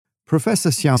Professor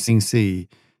Xiaoxing Si,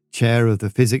 chair of the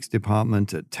physics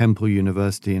department at Temple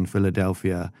University in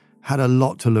Philadelphia, had a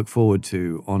lot to look forward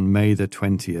to on May the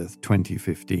 20th,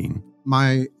 2015.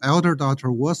 My elder daughter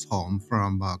was home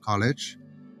from college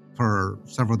for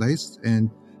several days, and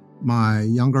my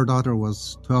younger daughter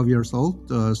was 12 years old,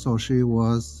 so she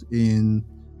was in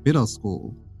middle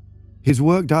school. His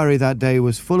work diary that day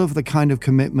was full of the kind of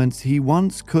commitments he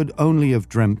once could only have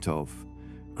dreamt of.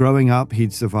 Growing up,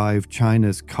 he'd survived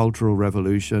China's Cultural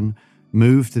Revolution,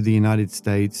 moved to the United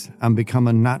States, and become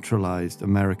a naturalized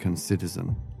American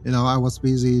citizen. I was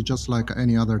busy just like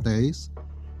any other days.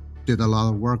 Did a lot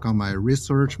of work on my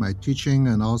research, my teaching,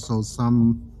 and also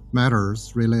some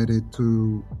matters related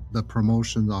to the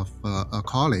promotion of a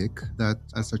colleague that,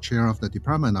 as a chair of the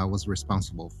department, I was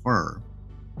responsible for.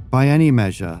 By any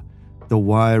measure, the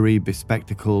wiry,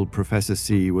 bespectacled Professor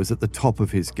Si was at the top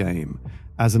of his game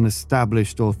as an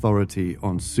established authority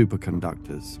on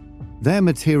superconductors. They're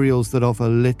materials that offer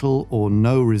little or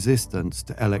no resistance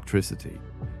to electricity.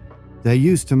 They're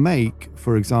used to make,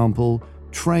 for example,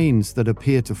 trains that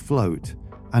appear to float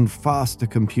and faster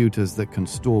computers that can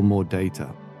store more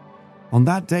data. On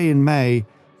that day in May,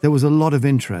 there was a lot of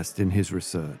interest in his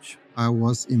research. I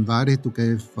was invited to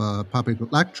give a public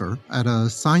lecture at a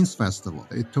science festival.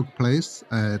 It took place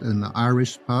at an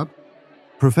Irish pub.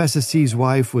 Professor Si's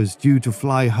wife was due to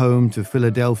fly home to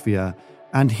Philadelphia,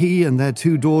 and he and their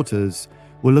 2 daughters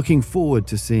were looking forward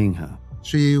to seeing her.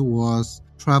 She was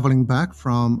traveling back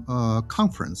from a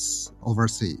conference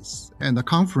overseas, and the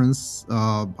conference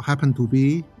happened to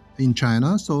be in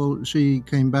China, so she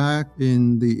came back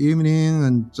in the evening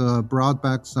and brought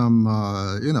back some,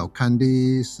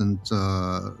 candies and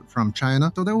from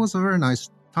China. So that was a very nice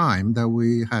time that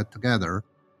we had together.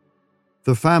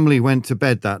 The family went to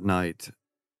bed that night,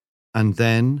 and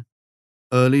then,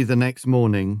 early the next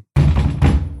morning,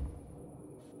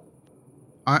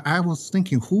 I was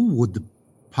thinking, who would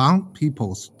pound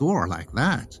people's door like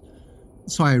that?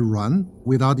 So I run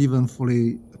without even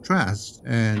fully dressed,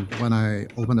 and when I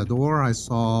opened the door, I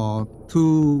saw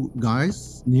 2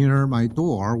 guys near my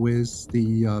door with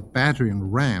the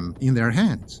battering ram in their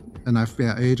hands. An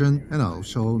FBI agent,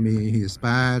 showed me his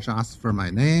badge, asked for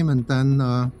my name, and then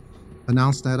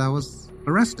announced that I was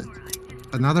arrested.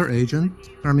 Another agent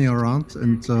turned me around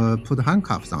and put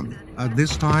handcuffs on me. At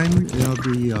this time,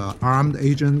 the armed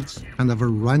agents kind of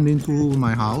ran into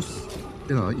my house,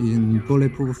 in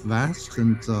bulletproof vests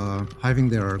and having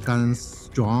their guns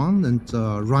drawn and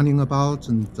running about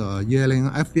and yelling,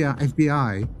 FBI,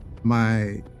 FBI.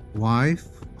 My wife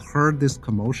heard this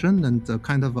commotion and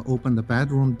kind of opened the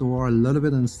bedroom door a little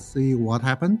bit and see what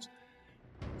happened.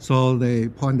 So they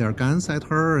point their guns at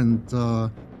her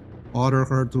and order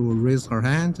her to raise her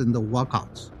hand and walk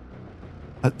out.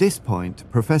 At this point,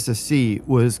 Professor Si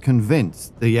was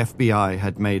convinced the FBI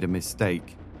had made a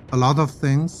mistake. A lot of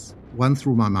things went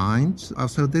through my mind. I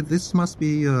said, this must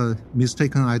be a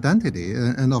mistaken identity.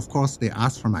 And of course, they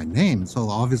asked for my name, so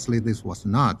obviously this was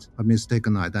not a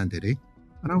mistaken identity.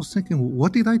 And I was thinking,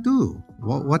 what did I do?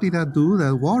 What did I do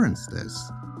that warrants this?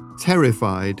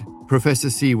 Terrified, Professor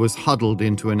Si was huddled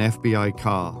into an FBI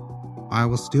car. I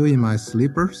was still in my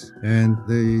sleepers, and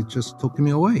they just took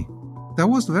me away. That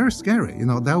was very scary.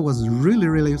 That was really,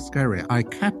 really scary. I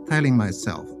kept telling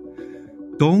myself,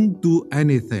 don't do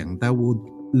anything that would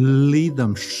lead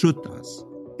them shoot us.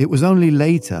 It was only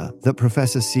later that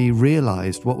Professor Si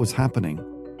realized what was happening.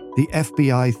 The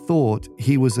FBI thought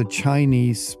he was a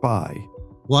Chinese spy.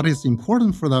 What is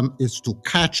important for them is to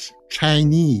catch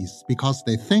Chinese because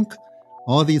they think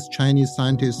all these Chinese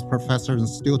scientists, professors, and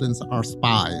students are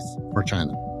spies for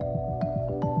China.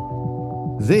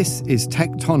 This is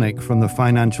Tectonic from the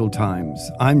Financial Times.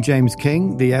 I'm James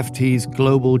King, the FT's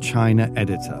Global China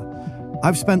editor.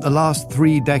 I've spent the last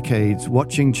 3 decades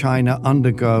watching China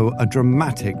undergo a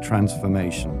dramatic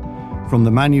transformation, from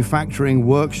the manufacturing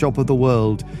workshop of the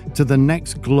world to the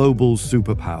next global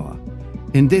superpower.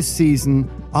 In this season,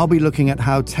 I'll be looking at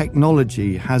how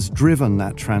technology has driven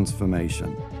that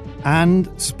transformation and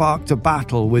sparked a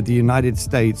battle with the United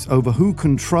States over who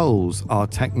controls our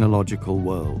technological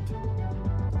world.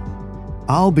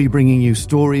 I'll be bringing you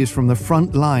stories from the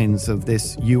front lines of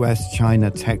this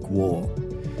US-China tech war.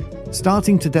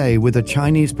 Starting today with a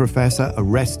Chinese professor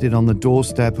arrested on the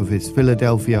doorstep of his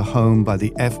Philadelphia home by the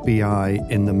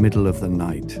FBI in the middle of the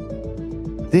night.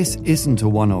 This isn't a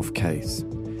one-off case.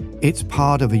 It's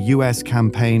part of a US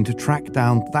campaign to track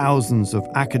down thousands of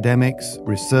academics,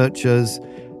 researchers,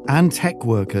 and tech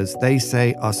workers they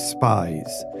say are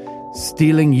spies,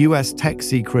 stealing US tech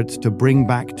secrets to bring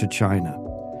back to China.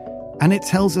 And it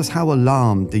tells us how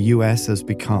alarmed the US has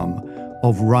become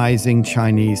of rising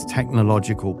Chinese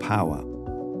technological power.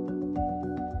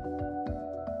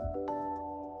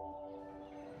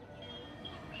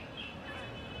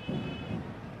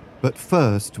 But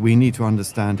first, we need to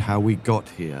understand how we got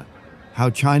here, how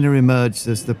China emerged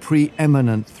as the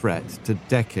preeminent threat to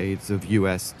decades of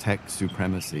US tech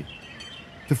supremacy.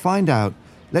 To find out,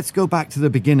 let's go back to the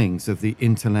beginnings of the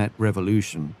Internet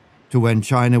revolution, to when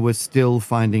China was still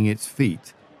finding its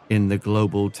feet in the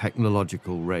global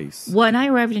technological race. When I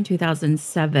arrived in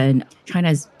 2007, China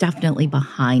is definitely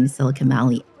behind Silicon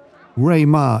Valley. Ray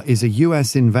Ma is a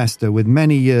US investor with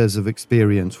many years of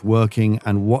experience working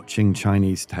and watching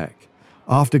Chinese tech.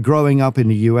 After growing up in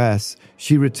the US,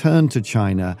 she returned to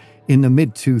China in the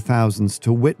mid-2000s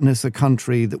to witness a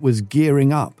country that was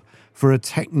gearing up for a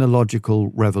technological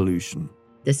revolution.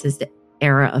 This is the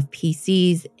era of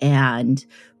PCs, and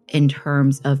in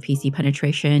terms of PC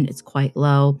penetration, it's quite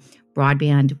low.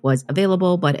 Broadband was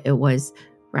available, but it was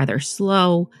rather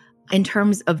slow. In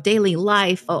terms of daily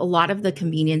life, a lot of the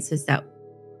conveniences that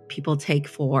people take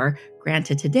for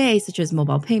granted today, such as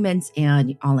mobile payments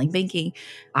and online banking,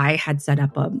 I had set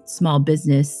up a small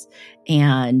business,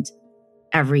 and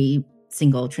every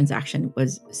single transaction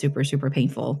was super, super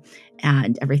painful.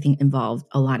 And everything involved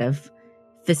a lot of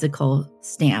physical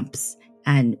stamps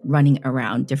and running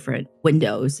around different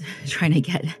windows trying to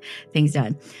get things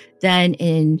done. Then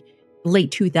in the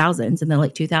late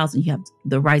 2000s, you have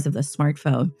the rise of the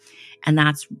smartphone. And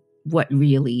that's what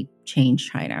really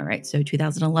changed China, right? So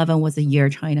 2011 was a year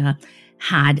China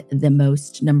had the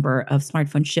most number of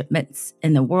smartphone shipments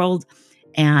in the world.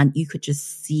 And you could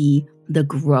just see the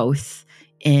growth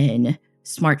in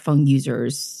smartphone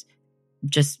users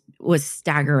just was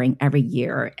staggering every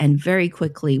year. And very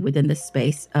quickly, within the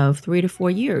space of 3 to 4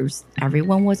 years,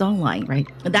 everyone was online, right?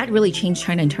 That really changed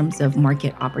China in terms of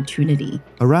market opportunity.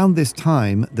 Around this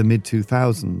time, the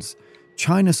mid-2000s,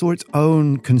 China saw its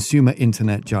own consumer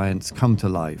internet giants come to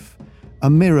life, a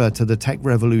mirror to the tech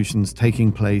revolutions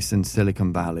taking place in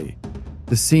Silicon Valley.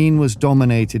 The scene was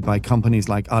dominated by companies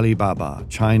like Alibaba,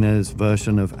 China's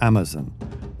version of Amazon,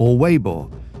 or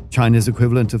Weibo, China's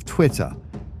equivalent of Twitter,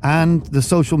 and the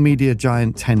social media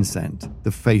giant Tencent,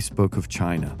 the Facebook of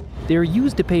China. They're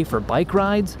used to pay for bike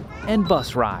rides and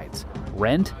bus rides,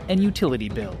 rent and utility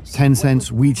bills. Tencent's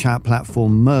WeChat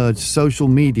platform merged social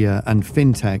media and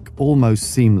fintech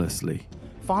almost seamlessly.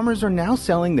 Farmers are now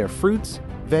selling their fruits,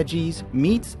 veggies,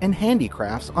 meats, and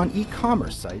handicrafts on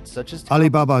e-commerce sites such as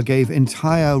Alibaba gave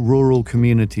entire rural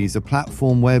communities a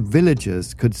platform where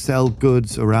villagers could sell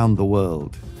goods around the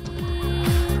world.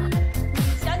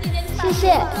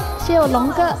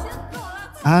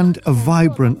 And a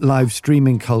vibrant live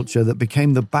streaming culture that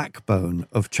became the backbone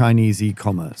of Chinese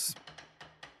e-commerce.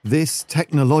 This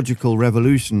technological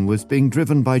revolution was being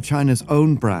driven by China's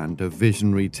own brand of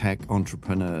visionary tech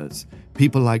entrepreneurs,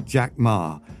 people like Jack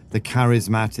Ma, the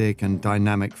charismatic and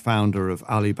dynamic founder of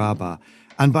Alibaba,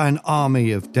 and by an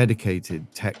army of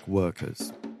dedicated tech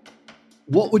workers.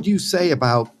 What would you say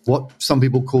about what some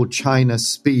people call China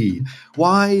speed?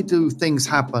 Why do things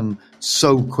happen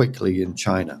so quickly in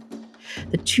China?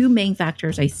 The two main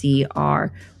factors I see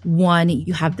are, one,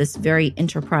 you have this very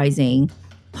enterprising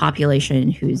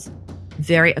population who's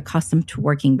very accustomed to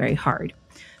working very hard.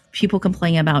 People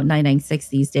complain about 996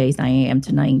 these days, 9 a.m.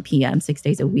 to 9 p.m., 6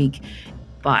 days a week.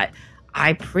 But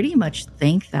I pretty much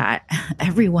think that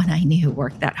everyone I knew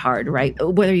worked that hard, right?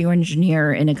 Whether you're an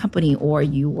engineer in a company or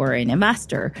you were an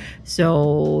investor.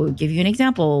 So give you an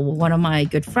example, one of my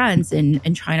good friends in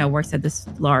China works at this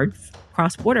large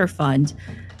cross-border fund.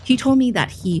 He told me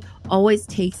that he always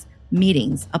takes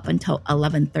meetings up until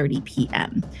 11:30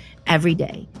 p.m. every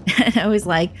day. And I was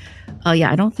like, oh yeah,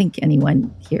 I don't think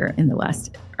anyone here in the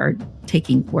West are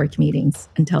taking work meetings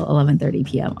until 11:30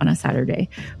 p.m. on a Saturday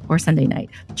or Sunday night.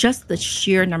 Just the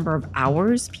sheer number of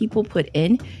hours people put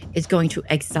in is going to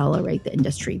accelerate the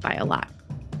industry by a lot.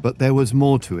 But there was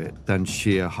more to it than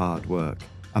sheer hard work.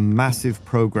 A massive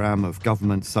program of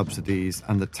government subsidies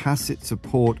and the tacit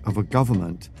support of a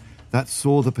government that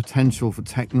saw the potential for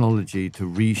technology to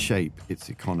reshape its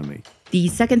economy. The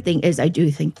second thing is I do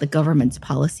think the government's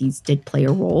policies did play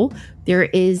a role. There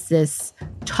is this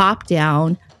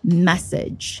top-down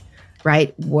message,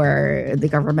 right, where the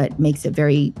government makes it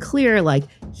very clear, like,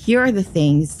 here are the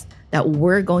things that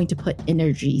we're going to put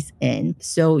energies in.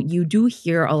 So you do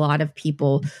hear a lot of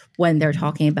people when they're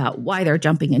talking about why they're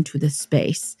jumping into this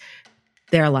space.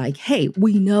 They're like, hey,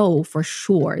 we know for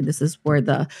sure this is where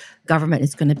the government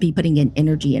is going to be putting in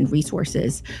energy and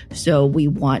resources. So we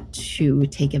want to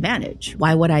take advantage.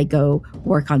 Why would I go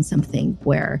work on something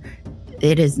where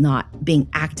it is not being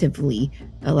actively,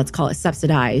 let's call it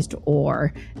subsidized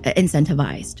or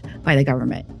incentivized by the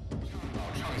government.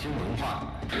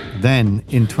 Then,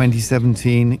 in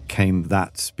 2017, came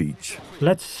that speech.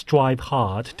 Let's strive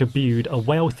hard to build a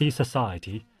wealthy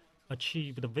society,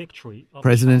 achieve the victory of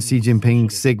President Xi Chinese Jinping socialism,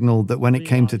 signaled that when it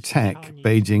came to realize tech, Chinese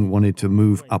Beijing wanted to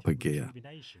move up a gear.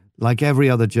 Like every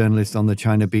other journalist on the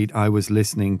China Beat, I was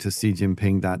listening to Xi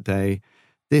Jinping that day.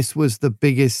 This was the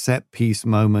biggest set-piece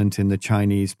moment in the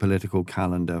Chinese political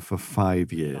calendar for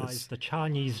 5 years. The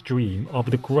Chinese dream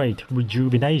of the great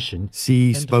rejuvenation. Xi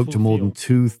and spoke to more than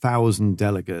fulfill 2,000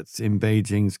 delegates in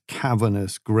Beijing's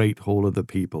cavernous Great Hall of the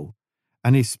People,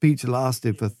 and his speech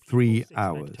lasted for 3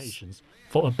 hours. expectations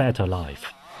for a better life.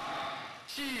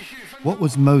 What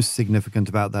was most significant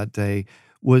about that day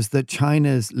was that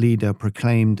China's leader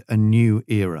proclaimed a new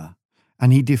era,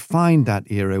 and he defined that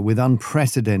era with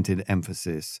unprecedented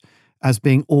emphasis as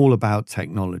being all about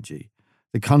technology.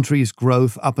 The country's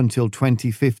growth up until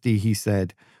 2050, he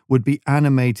said, would be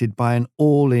animated by an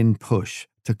all-in push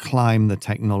to climb the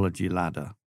technology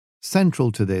ladder.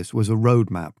 Central to this was a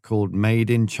roadmap called Made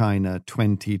in China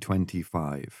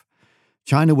 2025.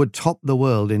 China would top the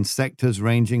world in sectors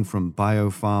ranging from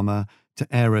biopharma to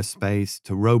aerospace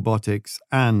to robotics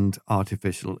and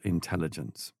artificial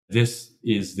intelligence. This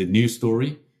is the new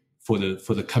story for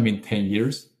the coming 10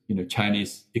 years.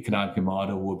 Chinese economic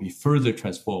model will be further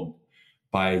transformed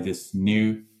by this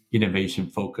new innovation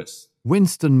focus.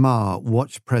 Winston Ma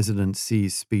watched President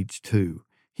Xi's speech too.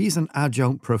 He's an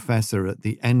adjunct professor at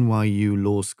the NYU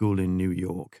Law School in New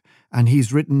York, and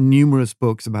he's written numerous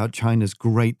books about China's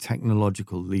great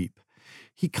technological leap.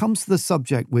 He comes to the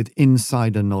subject with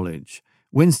insider knowledge.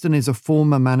 Winston is a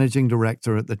former managing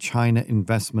director at the China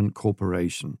Investment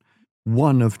Corporation,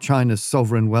 one of China's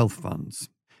sovereign wealth funds.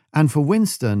 And for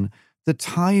Winston, the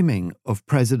timing of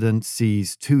President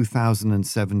Xi's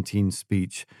 2017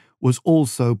 speech was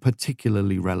also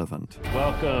particularly relevant.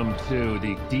 Welcome to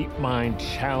the DeepMind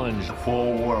Challenge. The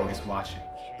whole world is watching.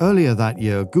 Earlier that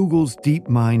year, Google's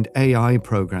DeepMind AI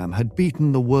program had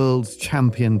beaten the world's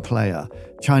champion player,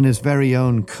 China's very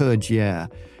own Ke Jie,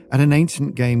 at an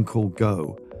ancient game called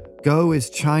Go. Go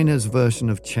is China's version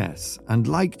of chess, and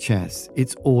like chess,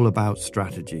 it's all about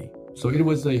strategy. So it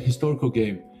was a historical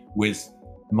game with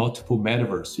multiple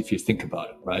metaverse, if you think about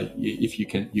it, right? If you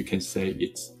can say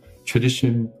it's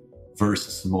tradition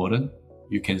versus modern.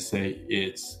 You can say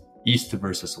it's East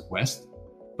versus West.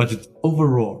 But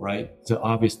overall, right, the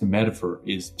obvious metaphor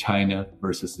is China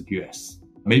versus the US.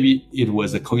 Maybe it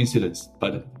was a coincidence,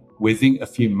 but within a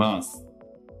few months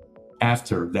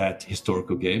after that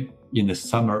historical game, in the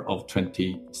summer of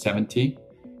 2017,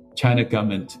 China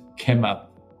government came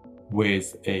up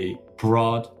with a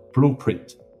broad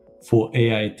blueprint for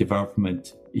AI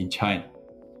development in China,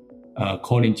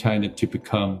 calling China to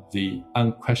become the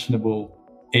unquestionable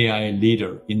AI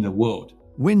leader in the world.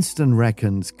 Winston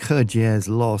reckons Ke Jie's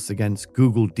loss against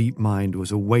Google DeepMind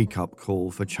was a wake-up call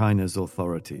for China's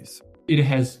authorities. It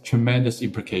has tremendous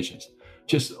implications.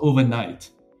 Just overnight,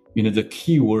 the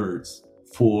keywords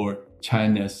for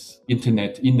China's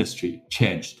internet industry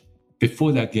changed.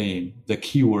 Before that game, the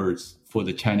keywords for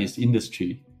the Chinese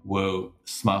industry were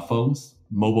smartphones,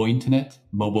 mobile internet,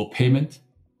 mobile payment,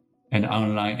 and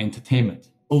online entertainment.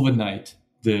 Overnight,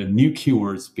 the new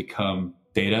keywords become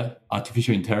data,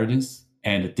 artificial intelligence,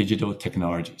 and digital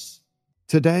technologies.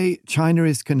 Today, China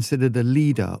is considered a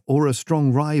leader or a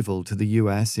strong rival to the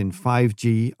US in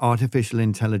 5G, artificial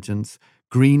intelligence,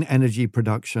 green energy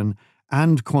production,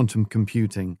 and quantum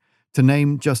computing, to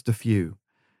name just a few.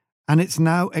 And it's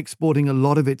now exporting a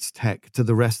lot of its tech to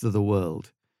the rest of the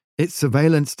world. Its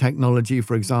surveillance technology,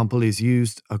 for example, is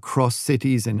used across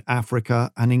cities in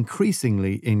Africa and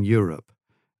increasingly in Europe.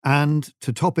 And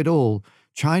to top it all,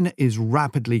 China is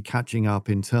rapidly catching up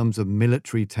in terms of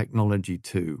military technology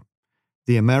too.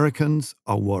 The Americans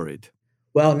are worried.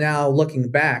 Well, now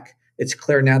looking back, it's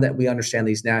clear now that we understand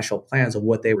these national plans of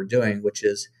what they were doing, which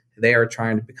is they are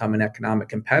trying to become an economic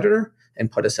competitor and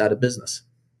put us out of business.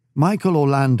 Michael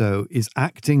Orlando is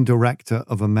acting director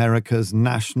of America's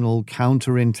National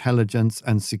Counterintelligence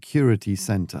and Security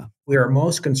Center. We are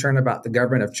most concerned about the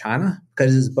government of China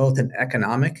because it is both an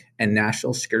economic and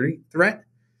national security threat.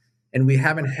 And we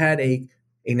haven't had a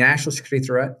national security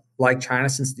threat like China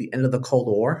since the end of the Cold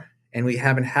War. And we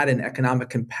haven't had an economic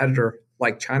competitor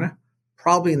like China,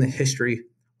 probably in the history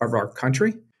of our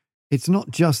country. It's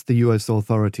not just the US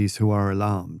authorities who are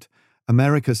alarmed.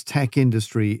 America's tech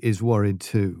industry is worried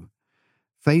too.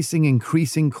 Facing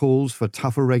increasing calls for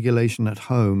tougher regulation at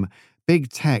home, big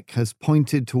tech has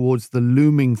pointed towards the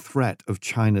looming threat of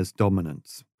China's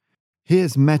dominance.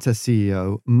 Here's Meta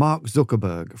CEO Mark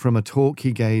Zuckerberg from a talk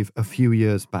he gave a few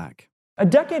years back. A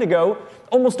decade ago,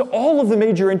 almost all of the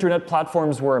major internet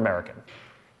platforms were American.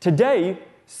 Today,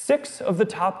 6 of the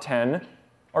top 10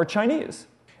 are Chinese.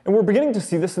 And we're beginning to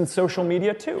see this in social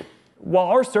media too. While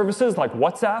our services like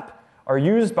WhatsApp are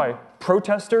used by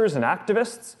protesters and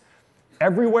activists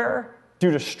everywhere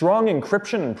due to strong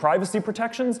encryption and privacy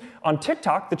protections, on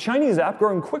TikTok, the Chinese app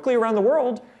growing quickly around the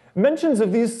world, mentions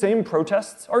of these same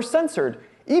protests are censored,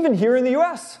 even here in the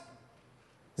US.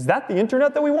 Is that the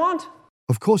internet that we want?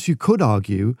 Of course, you could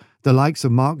argue the likes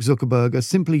of Mark Zuckerberg are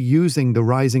simply using the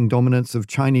rising dominance of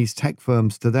Chinese tech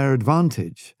firms to their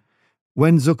advantage.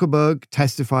 When Zuckerberg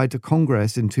testified to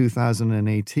Congress in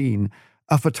 2018,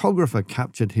 a photographer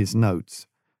captured his notes.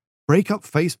 "Break up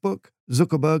Facebook,"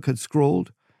 Zuckerberg had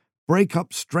scrawled. "Break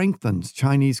up strengthens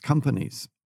Chinese companies."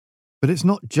 But it's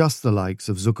not just the likes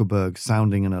of Zuckerberg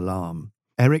sounding an alarm.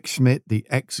 Eric Schmidt, the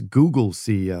ex-Google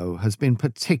CEO, has been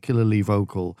particularly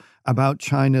vocal about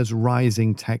China's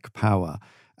rising tech power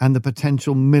and the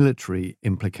potential military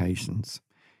implications.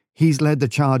 He's led the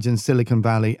charge in Silicon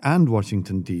Valley and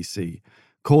Washington, D.C.,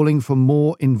 calling for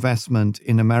more investment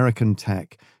in American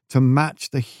tech to match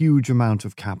the huge amount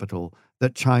of capital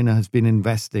that China has been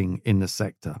investing in the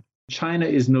sector. China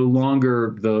is no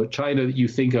longer the China that you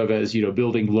think of as,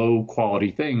 building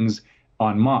low-quality things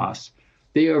en masse.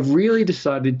 They have really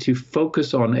decided to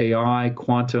focus on AI,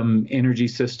 quantum, energy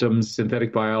systems,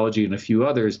 synthetic biology, and a few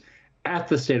others at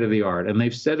the state of the art. And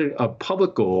they've set a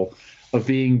public goal of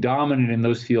being dominant in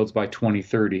those fields by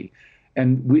 2030.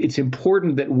 And it's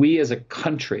important that we as a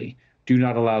country do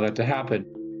not allow that to happen.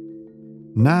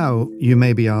 Now, you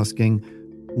may be asking,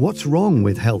 what's wrong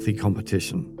with healthy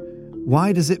competition?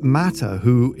 Why does it matter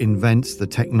who invents the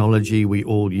technology we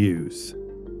all use?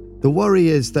 The worry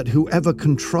is that whoever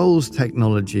controls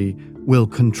technology will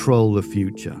control the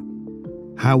future.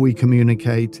 How we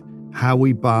communicate, how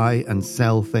we buy and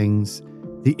sell things,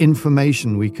 the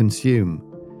information we consume,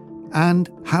 and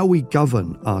how we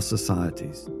govern our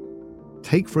societies.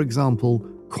 Take, for example,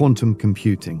 quantum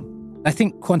computing. I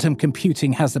think quantum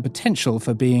computing has the potential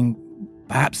for being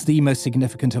perhaps the most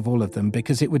significant of all of them,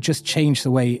 because it would just change the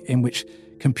way in which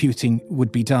computing would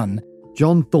be done.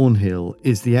 John Thornhill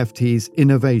is the FT's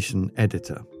innovation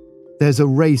editor. There's a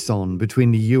race on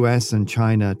between the US and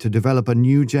China to develop a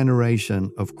new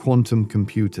generation of quantum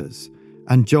computers,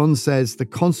 and John says the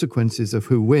consequences of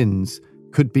who wins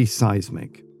could be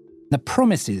seismic. The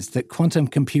promise is that quantum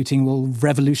computing will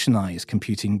revolutionize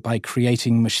computing by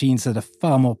creating machines that are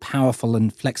far more powerful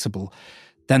and flexible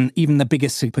than even the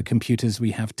biggest supercomputers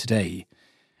we have today.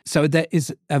 So there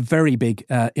is a very big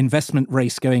investment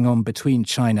race going on between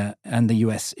China and the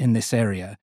US in this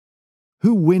area.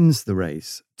 Who wins the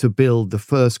race to build the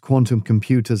first quantum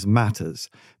computers matters,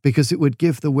 because it would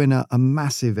give the winner a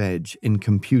massive edge in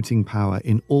computing power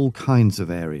in all kinds of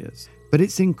areas. But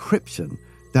it's encryption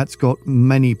that's got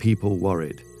many people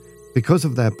worried. Because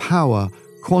of their power,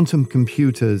 quantum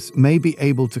computers may be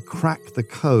able to crack the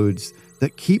codes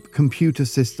that keep computer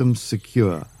systems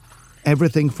secure.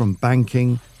 Everything from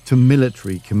banking to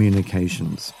military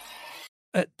communications.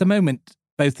 At the moment,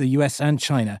 both the US and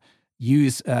China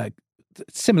use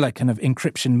similar kind of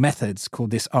encryption methods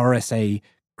called this RSA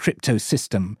crypto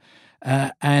system.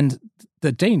 And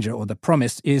the danger or the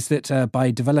promise is that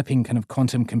by developing kind of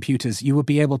quantum computers, you will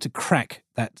be able to crack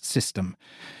that system.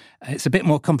 It's a bit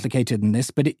more complicated than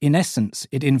this, but in essence,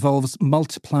 it involves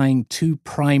multiplying two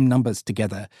prime numbers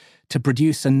together to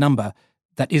produce a number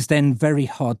that is then very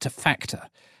hard to factor.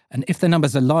 And if the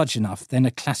numbers are large enough, then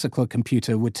a classical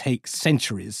computer would take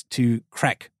centuries to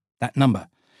crack that number.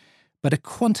 But a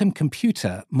quantum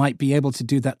computer might be able to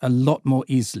do that a lot more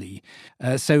easily.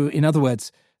 So in other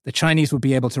words, the Chinese would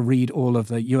be able to read all of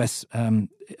the US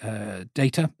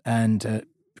data and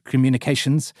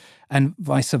communications, and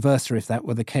vice versa if that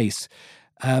were the case.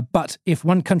 But if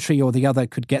one country or the other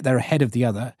could get there ahead of the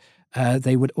other,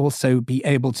 they would also be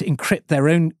able to encrypt their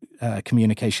own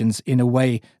communications in a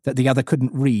way that the other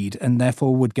couldn't read, and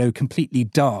therefore would go completely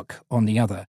dark on the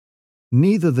other.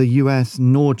 Neither the US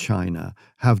nor China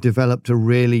have developed a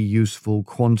really useful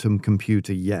quantum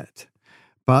computer yet.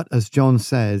 But as John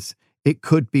says, it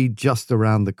could be just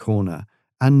around the corner,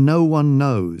 and no one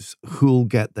knows who'll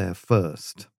get there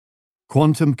first.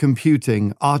 Quantum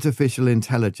computing, artificial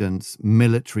intelligence,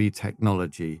 military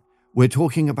technology. We're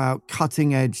talking about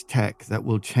cutting-edge tech that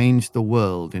will change the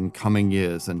world in coming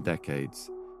years and decades.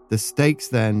 The stakes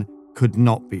then could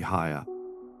not be higher.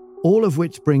 All of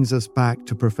which brings us back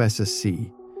to Professor Xi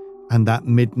and that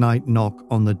midnight knock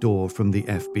on the door from the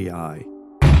FBI.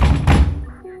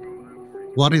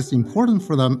 What is important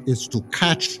for them is to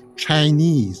catch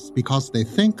Chinese because they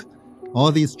think all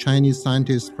these Chinese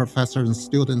scientists, professors, and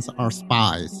students are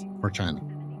spies for China.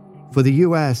 For the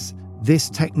US, this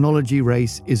technology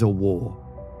race is a war.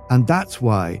 And that's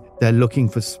why they're looking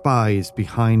for spies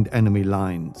behind enemy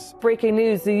lines. Breaking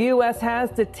news, the U.S.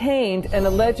 has detained an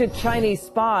alleged Chinese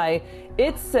spy,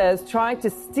 it says trying to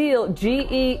steal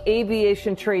GE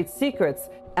Aviation trade secrets.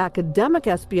 Academic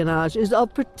espionage is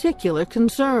of particular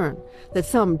concern, that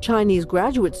some Chinese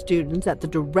graduate students at the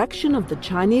direction of the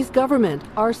Chinese government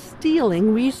are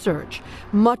stealing research,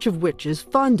 much of which is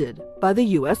funded by the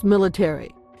U.S.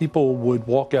 military. People would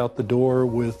walk out the door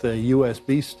with a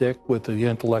USB stick with the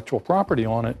intellectual property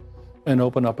on it and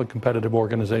open up a competitive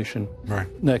organization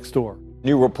next door.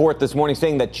 New report this morning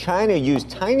saying that China used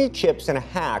tiny chips in a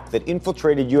hack that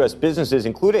infiltrated U.S. businesses,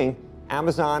 including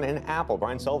Amazon and Apple.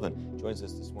 Brian Sullivan joins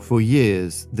us this morning. For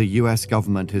years, the US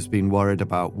government has been worried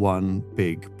about one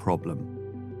big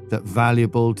problem: that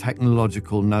valuable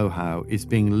technological know-how is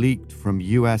being leaked from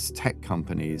US tech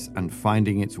companies and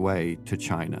finding its way to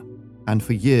China. And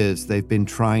for years, they've been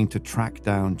trying to track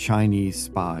down Chinese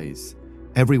spies,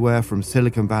 everywhere from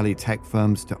Silicon Valley tech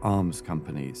firms to arms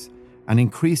companies, and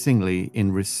increasingly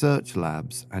in research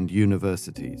labs and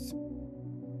universities.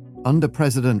 Under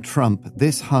President Trump,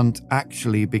 this hunt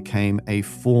actually became a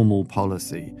formal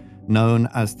policy known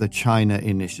as the China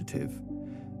Initiative.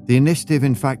 The initiative,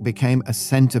 in fact, became a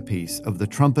centerpiece of the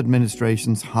Trump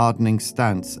administration's hardening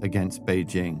stance against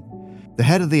Beijing. The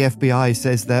head of the FBI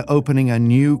says they're opening a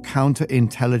new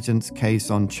counterintelligence case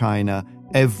on China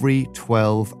every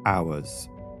 12 hours.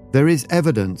 There is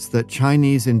evidence that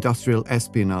Chinese industrial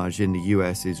espionage in the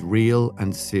US is real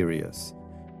and serious.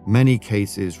 Many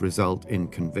cases result in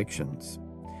convictions.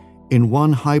 In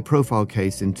one high-profile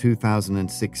case in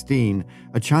 2016,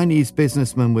 a Chinese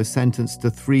businessman was sentenced to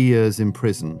 3 years in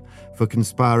prison for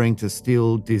conspiring to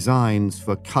steal designs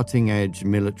for cutting-edge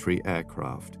military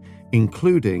aircraft,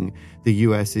 including the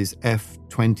US's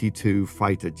F-22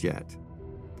 fighter jet.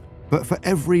 But for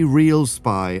every real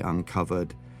spy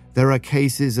uncovered, there are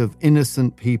cases of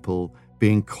innocent people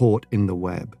being caught in the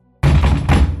web.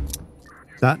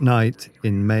 That night,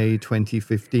 in May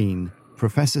 2015,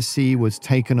 Professor Xi was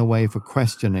taken away for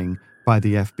questioning by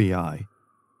the FBI.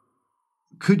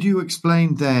 Could you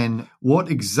explain then,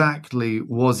 what exactly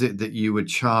was it that you were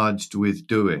charged with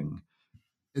doing?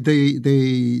 They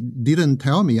didn't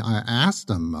tell me. I asked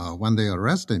them when they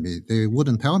arrested me. They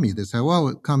wouldn't tell me. They said,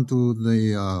 well, come to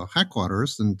the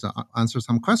headquarters and answer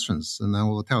some questions, and then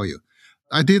we'll tell you.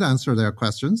 I did answer their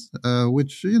questions,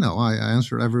 which, I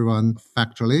answered everyone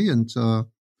factually,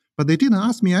 but they didn't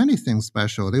ask me anything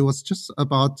special. It was just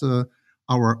about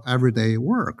our everyday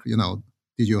work.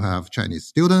 Did you have Chinese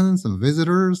students and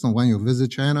visitors? And when you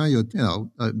visit China, you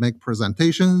make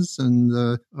presentations and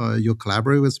you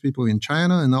collaborate with people in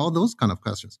China and all those kind of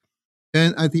questions.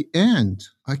 And at the end,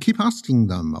 I keep asking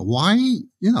them why,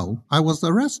 I was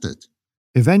arrested.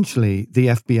 Eventually, the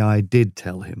FBI did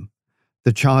tell him.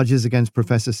 The charges against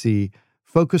Professor Xi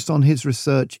focused on his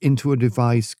research into a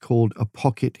device called a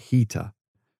pocket heater.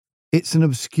 It's an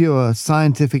obscure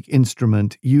scientific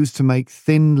instrument used to make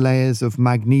thin layers of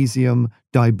magnesium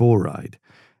diboride,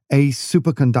 a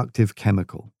superconductive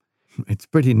chemical. It's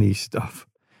pretty niche stuff.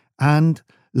 And,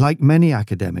 like many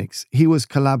academics, he was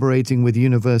collaborating with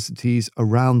universities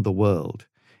around the world,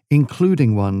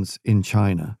 including ones in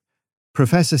China.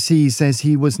 Professor Xi says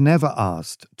he was never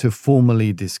asked to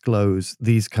formally disclose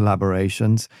these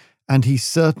collaborations, and he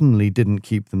certainly didn't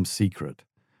keep them secret.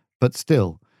 But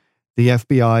still, the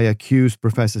FBI accused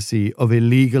Professor Xi of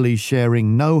illegally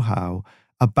sharing know-how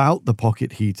about the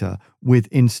pocket heater with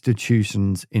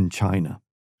institutions in China.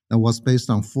 It was based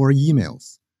on 4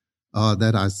 emails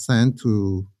that I sent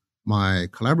to my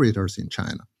collaborators in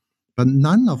China. But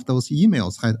none of those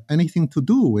emails had anything to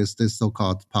do with this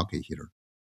so-called pocket heater.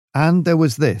 And there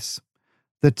was this.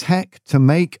 The tech to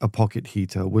make a pocket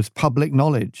heater was public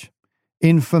knowledge.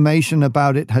 Information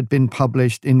about it had been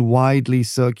published in widely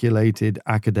circulated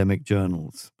academic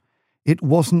journals. It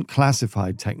wasn't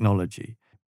classified technology.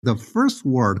 The first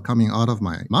word coming out of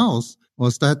my mouth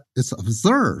was that it's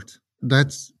absurd.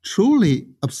 That's truly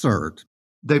absurd.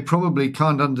 They probably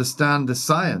can't understand the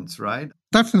science, right?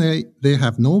 Definitely, they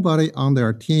have nobody on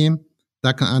their team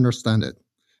that can understand it.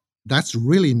 That's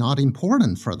really not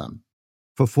important for them.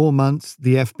 For 4 months,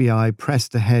 the FBI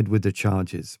pressed ahead with the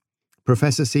charges.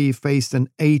 Professor Xi faced an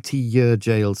 80-year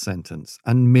jail sentence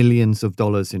and millions of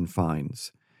dollars in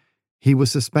fines. He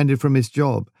was suspended from his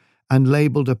job and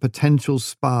labeled a potential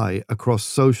spy across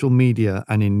social media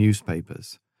and in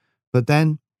newspapers. But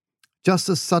then, just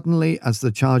as suddenly as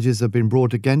the charges had been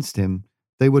brought against him,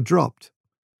 they were dropped.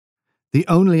 The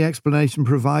only explanation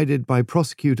provided by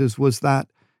prosecutors was that,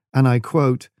 and I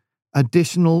quote,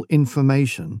 additional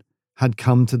information had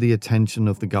come to the attention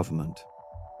of the government.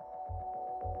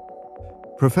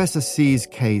 Professor Xi's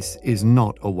case is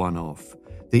not a one-off.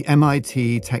 The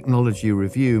MIT Technology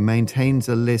Review maintains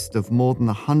a list of more than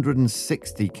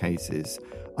 160 cases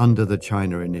under the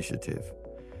China Initiative.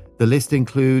 The list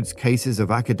includes cases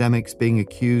of academics being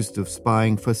accused of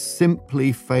spying for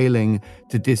simply failing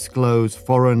to disclose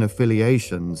foreign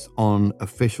affiliations on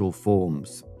official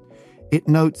forms. It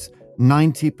notes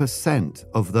 90%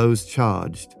 of those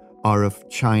charged are of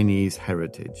Chinese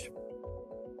heritage.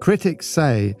 Critics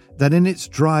say that in its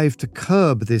drive to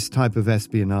curb this type of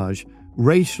espionage,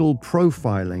 racial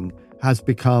profiling has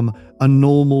become a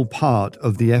normal part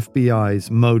of the FBI's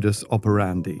modus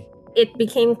operandi. It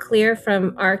became clear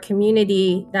from our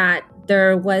community that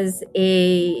there was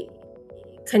a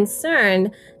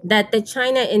concern that the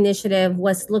China Initiative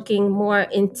was looking more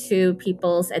into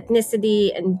people's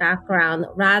ethnicity and background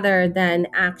rather than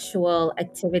actual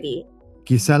activity.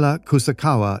 Gisela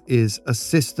Kusakawa is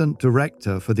Assistant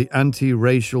Director for the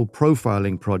Anti-Racial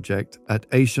Profiling Project at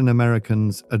Asian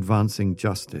Americans Advancing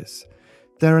Justice.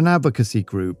 They're an advocacy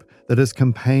group that has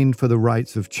campaigned for the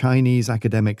rights of Chinese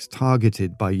academics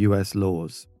targeted by U.S.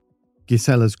 laws.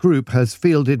 Gisela's group has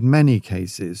fielded many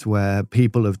cases where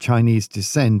people of Chinese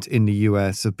descent in the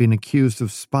U.S. have been accused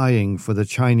of spying for the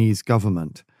Chinese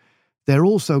government. They're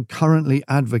also currently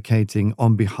advocating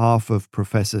on behalf of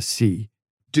Professor Xi.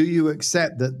 Do you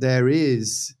accept that there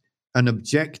is an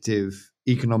objective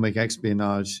economic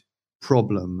espionage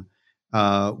problem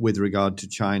with regard to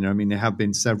China? I mean, there have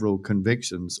been several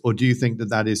convictions. Or do you think that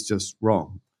that is just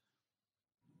wrong?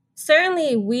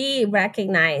 Certainly, we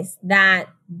recognize that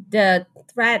the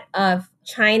threat of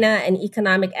China and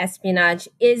economic espionage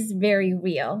is very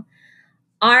real.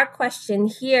 Our question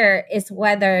here is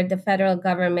whether the federal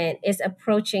government is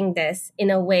approaching this in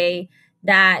a way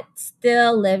that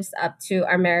still lives up to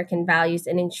our American values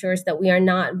and ensures that we are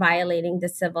not violating the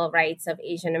civil rights of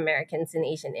Asian Americans and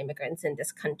Asian immigrants in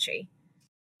this country.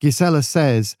 Gisela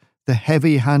says the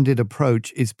heavy-handed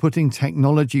approach is putting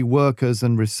technology workers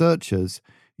and researchers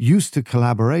used to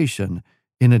collaboration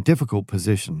in a difficult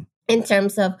position. In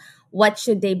terms of what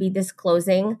should they be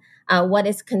disclosing, what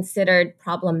is considered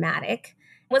problematic.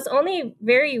 It was only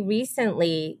very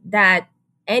recently that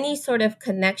any sort of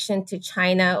connection to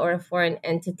China or a foreign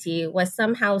entity was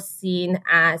somehow seen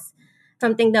as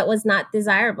something that was not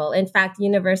desirable. In fact,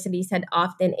 universities had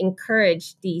often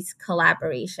encouraged these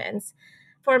collaborations.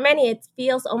 For many, it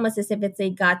feels almost as if it's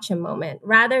a gotcha moment.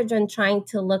 Rather than trying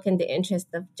to look in the interest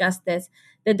of justice,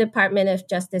 the Department of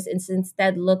Justice is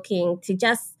instead looking to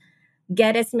just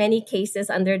get as many cases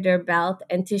under their belt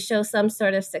and to show some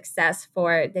sort of success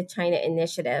for the China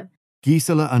Initiative.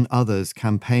 Gisela and others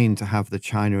campaigned to have the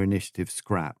China Initiative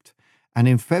scrapped. And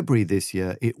in February this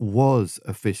year, it was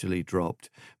officially dropped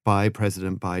by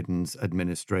President Biden's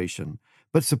administration.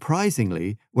 But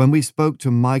surprisingly, when we spoke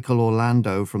to Michael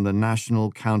Orlando from the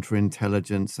National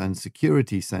Counterintelligence and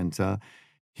Security Center,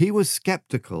 he was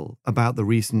skeptical about the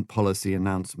recent policy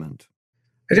announcement.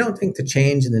 I don't think the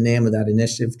change in the name of that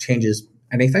initiative changes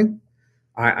anything.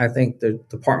 I think the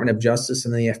Department of Justice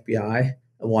and the FBI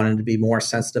wanted to be more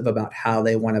sensitive about how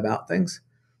they went about things.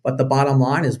 But the bottom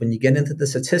line is when you get into the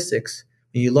statistics,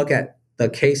 when you look at the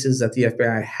cases that the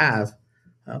FBI have,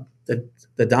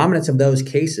 the dominance of those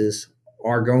cases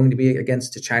are going to be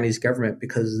against the Chinese government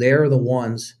because they're the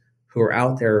ones who are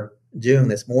out there doing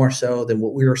this more so than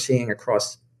what we are seeing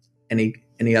across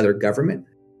any other government.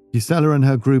 Gisela and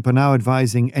her group are now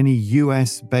advising any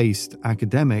US-based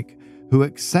academic who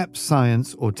accepts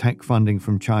science or tech funding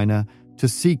from China to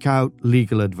seek out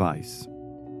legal advice.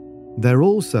 They're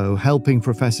also helping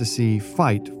Professor Xi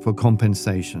fight for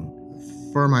compensation.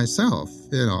 For myself,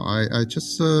 I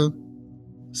just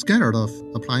scared of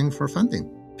applying for funding,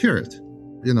 period.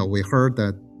 We heard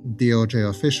that DOJ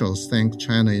officials think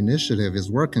China Initiative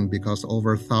is working because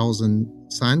over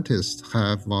 1,000 scientists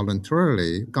have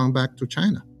voluntarily gone back to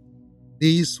China.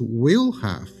 These will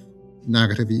have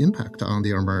negative impact on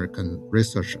the American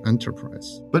research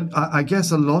enterprise. But I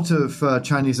guess a lot of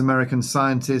Chinese American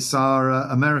scientists are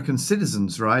American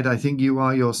citizens, right? I think you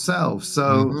are yourself.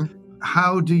 So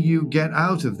how do you get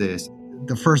out of this?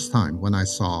 The first time when I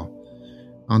saw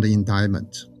on the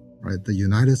indictment, right, the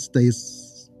United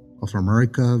States of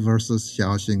America versus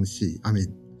Xiaoxing Xi,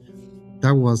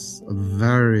 that was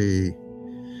very,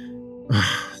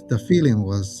 the feeling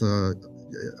was,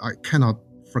 I cannot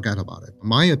forget about it.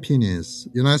 My opinion is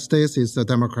the United States is a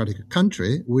democratic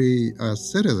country. We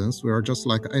as citizens, we are just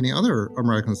like any other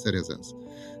American citizens.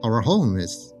 Our home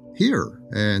is here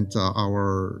and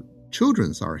our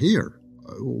children are here.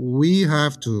 We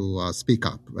have to speak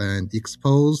up and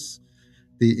expose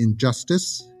the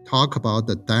injustice, talk about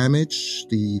the damage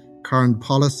the current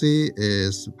policy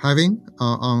is having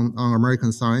on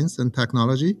American science and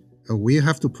technology. We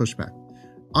have to push back.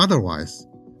 Otherwise,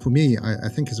 for me, I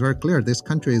think it's very clear this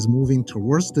country is moving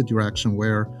towards the direction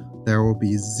where there will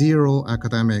be zero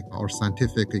academic or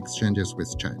scientific exchanges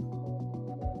with China.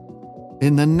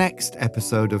 In the next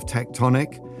episode of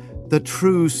Tectonic, the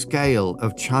true scale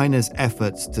of China's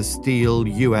efforts to steal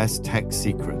US tech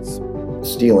secrets.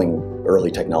 Stealing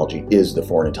early technology is the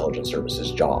Foreign Intelligence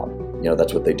Service's job. You know,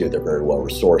 that's what they do. They're very well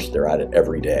resourced. They're at it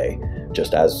every day,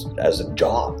 just as a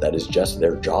job. That is just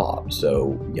their job.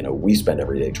 So, you know, we spend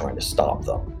every day trying to stop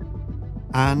them.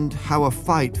 And how a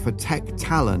fight for tech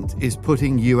talent is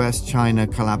putting US-China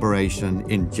collaboration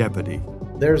in jeopardy.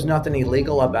 There's nothing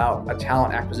illegal about a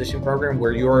talent acquisition program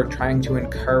where you're trying to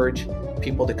encourage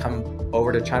people to come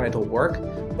over to China to work,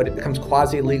 but it becomes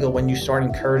quasi-legal when you start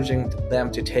encouraging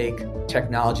them to take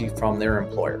technology from their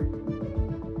employer.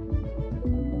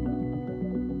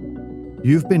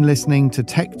 You've been listening to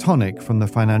Tectonic from the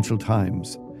Financial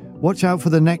Times. Watch out for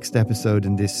the next episode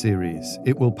in this series.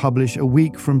 It will publish a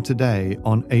week from today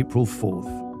on April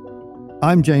 4th.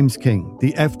 I'm James King,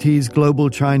 the FT's Global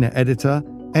China editor.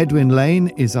 Edwin Lane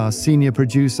is our senior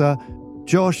producer.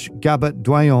 Josh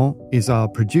Gabert-Doyon is our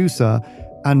producer.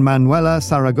 And Manuela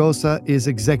Saragosa is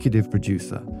executive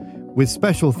producer. With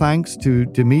special thanks to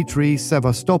Dimitri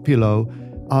Sevastopoulos.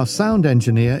 Our sound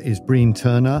engineer is Breen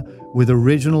Turner, with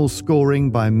original scoring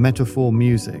by Metaphor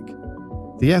Music.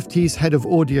 The FT's head of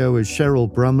audio is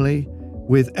Cheryl Brumley,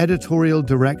 with editorial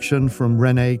direction from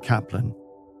Renee Kaplan.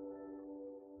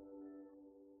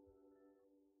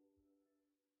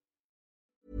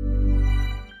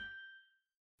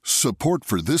 Support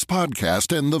for this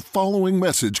podcast and the following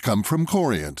message come from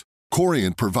Corient.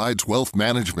 Corient provides wealth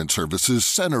management services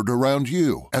centered around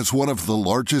you. As one of the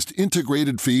largest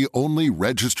integrated fee-only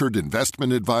registered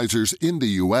investment advisors in the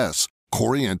U.S.,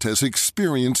 Corient has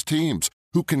experienced teams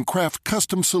who can craft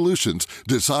custom solutions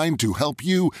designed to help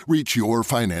you reach your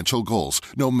financial goals,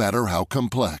 no matter how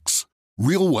complex.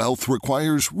 Real wealth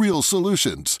requires real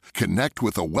solutions. Connect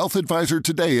with a wealth advisor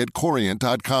today at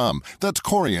Corient.com. That's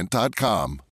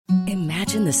Corient.com.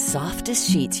 Imagine the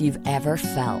softest sheets you've ever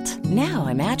felt. Now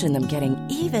imagine them getting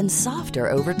even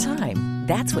softer over time.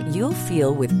 That's what you'll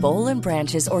feel with Boll &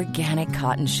 Branch's organic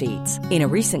cotton sheets. In a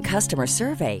recent customer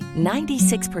survey,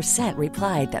 96%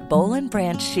 replied that Boll &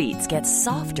 Branch sheets get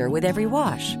softer with every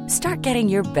wash. Start getting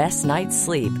your best night's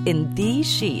sleep in these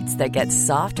sheets that get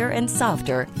softer and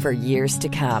softer for years to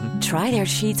come. Try their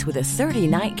sheets with a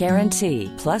 30-night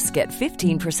guarantee. Plus, get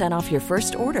 15% off your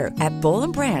first order at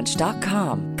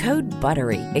bollandbranch.com. Code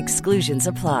BUTTERY. Exclusions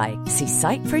apply. See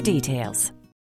site for details.